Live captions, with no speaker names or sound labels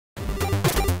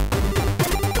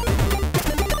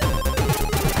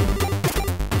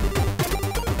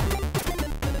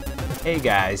Hey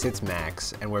guys, it's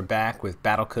Max, and we're back with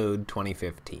Battlecode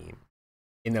 2015.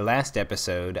 In the last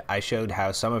episode, I showed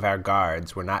how some of our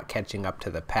guards were not catching up to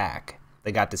the pack.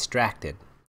 They got distracted,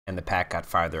 and the pack got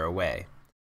farther away.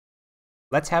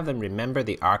 Let's have them remember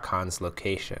the Archon's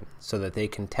location, so that they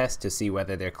can test to see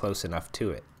whether they're close enough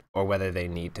to it, or whether they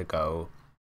need to go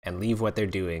and leave what they're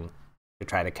doing to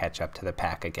try to catch up to the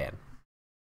pack again.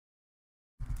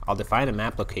 I'll define a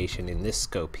map location in this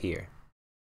scope here.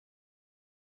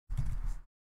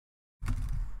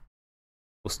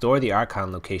 We'll store the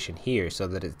Archon location here so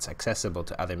that it's accessible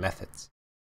to other methods.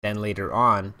 Then later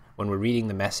on, when we're reading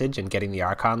the message and getting the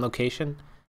Archon location,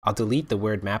 I'll delete the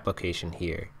word map location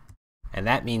here. And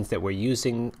that means that we're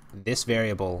using this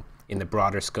variable in the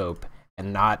broader scope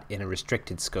and not in a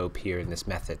restricted scope here in this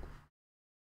method.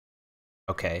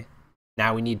 Okay,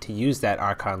 now we need to use that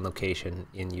Archon location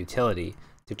in utility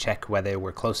to check whether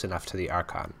we're close enough to the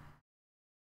Archon.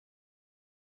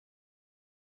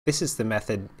 This is the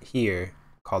method here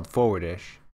called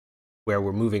forwardish, where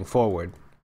we're moving forward,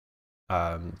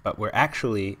 but we're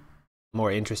actually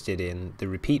more interested in the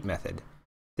repeat method.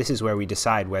 This is where we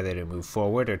decide whether to move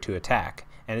forward or to attack,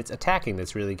 and it's attacking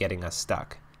that's really getting us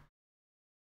stuck.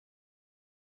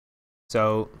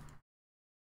 So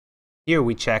here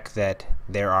we check that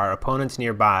there are opponents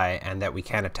nearby and that we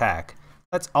can attack.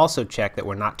 Let's also check that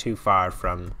we're not too far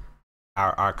from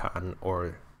our Archon,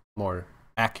 or more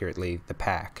accurately, the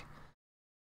pack.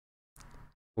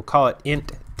 We'll call it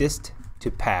int dist to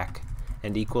pack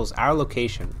and equals our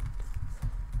location,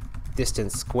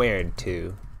 distance squared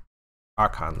to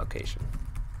Archon location,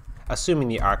 assuming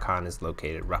the Archon is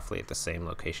located roughly at the same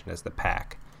location as the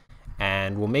pack.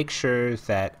 And we'll make sure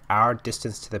that our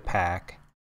distance to the pack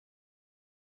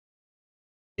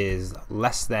is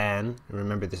less than,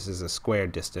 remember this is a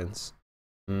squared distance,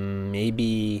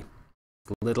 maybe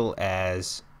as little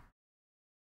as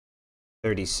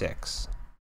 36.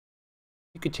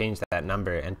 You could change that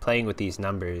number, and playing with these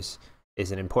numbers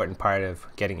is an important part of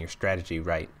getting your strategy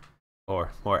right.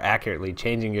 Or more accurately,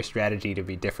 changing your strategy to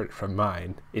be different from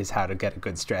mine is how to get a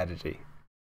good strategy.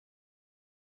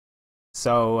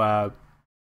 So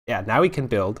yeah, now we can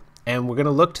build, and we're going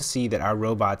to look to see that our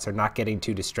robots are not getting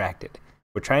too distracted.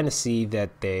 We're trying to see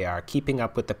that they are keeping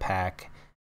up with the pack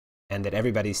and that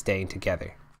everybody's staying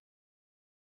together.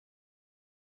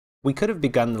 We could have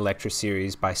begun the lecture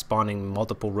series by spawning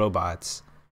multiple robots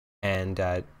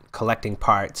and collecting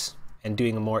parts and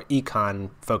doing a more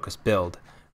econ-focused build,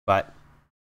 but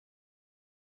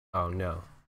oh no,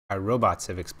 our robots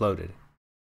have exploded.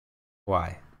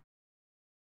 Why?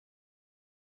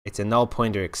 It's a null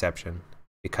pointer exception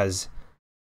because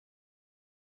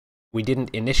we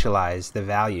didn't initialize the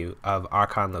value of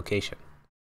Archon location.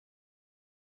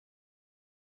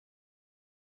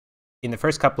 In the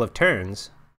first couple of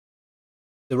turns,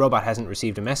 the robot hasn't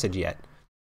received a message yet,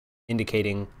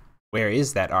 indicating where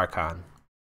is that Archon.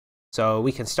 So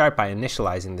we can start by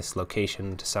initializing this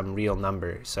location to some real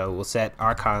number. So we'll set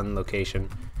Archon location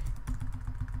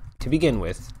to begin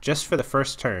with, just for the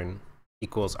first turn,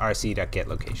 equals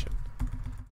rc.getLocation.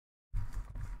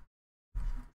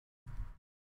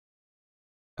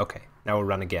 Okay, now we'll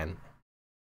run again.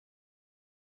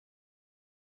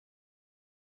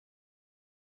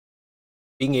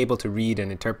 Being able to read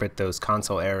and interpret those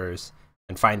console errors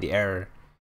and find the error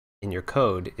in your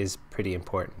code is pretty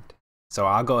important. So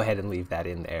I'll go ahead and leave that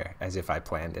in there as if I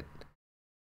planned it.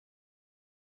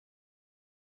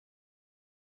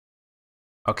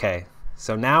 Okay,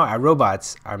 so now our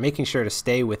robots are making sure to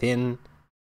stay within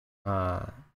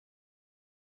a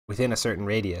certain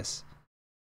radius.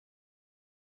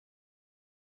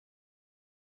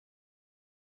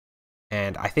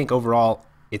 And I think overall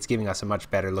it's giving us a much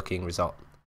better looking result.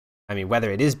 I mean,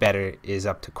 whether it is better is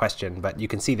up to question, but you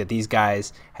can see that these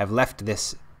guys have left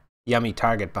this yummy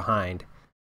target behind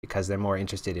because they're more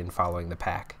interested in following the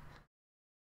pack.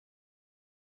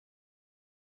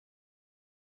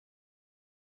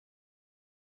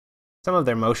 Some of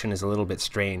their motion is a little bit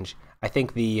strange. I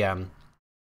think the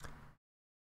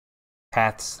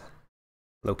paths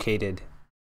located,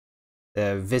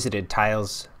 the visited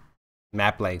tiles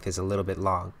map length is a little bit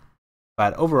long.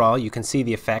 But overall, you can see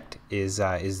the effect is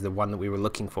the one that we were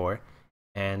looking for,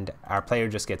 and our player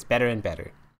just gets better and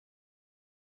better.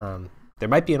 There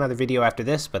might be another video after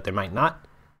this, but there might not.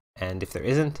 And if there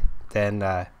isn't, then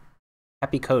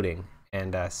happy coding,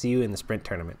 and see you in the sprint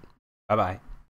tournament. Bye-bye.